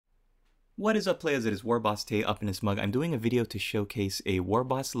What is up, players? It is WarbossTae up in his mug. I'm doing a video to showcase a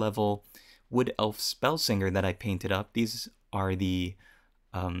Warboss level Wood Elf Spellsinger that I painted up. These are this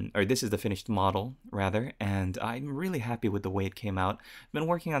is the finished model, rather, and I'm really happy with the way it came out. I've been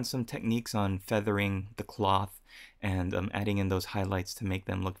working on some techniques on feathering the cloth and adding in those highlights to make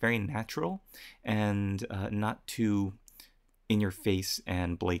them look very natural and not too in your face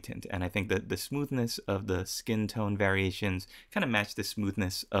and blatant. And I think that the smoothness of the skin tone variations kind of match the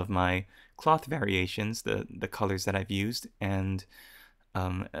smoothness of my cloth variations, the colors that I've used, and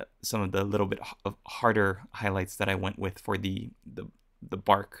some of the little bit of harder highlights that I went with for the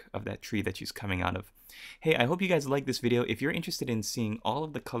bark of that tree that she's coming out of. Hey, I hope you guys like this video. If you're interested in seeing all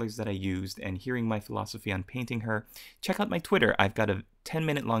of the colors that I used and hearing my philosophy on painting her, check out my Twitter. I've got a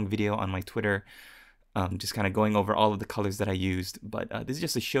 10-minute long video on my Twitter just kind of going over all of the colors that I used, but this is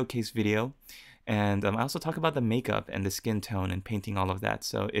just a showcase video, and I also talk about the makeup and the skin tone and painting all of that.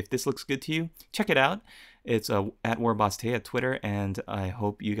 So if this looks good to you, check it out. It's at WarbossTae at Twitter, and I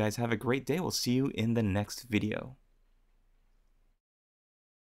hope you guys have a great day. We'll see you in the next video.